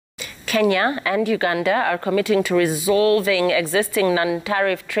Kenya and Uganda are committing to resolving existing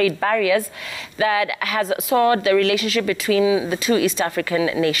non-tariff trade barriers that has soured the relationship between the two East African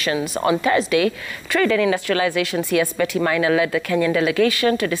nations. On Thursday, Trade and Industrialization CS Betty Maina led the Kenyan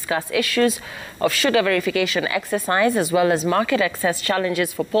delegation to discuss issues of sugar verification exercise as well as market access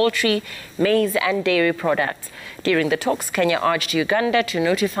challenges for poultry, maize and dairy products. During the talks, Kenya urged Uganda to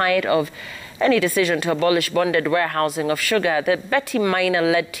notify it of any decision to abolish bonded warehousing of sugar. The Betty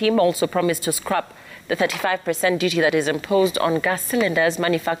Maina-led team also promised to scrap the 35% duty that is imposed on gas cylinders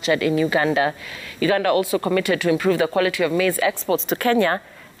manufactured in Uganda. Uganda also committed to improve the quality of maize exports to Kenya,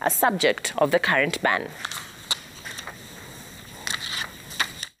 a subject of the current ban.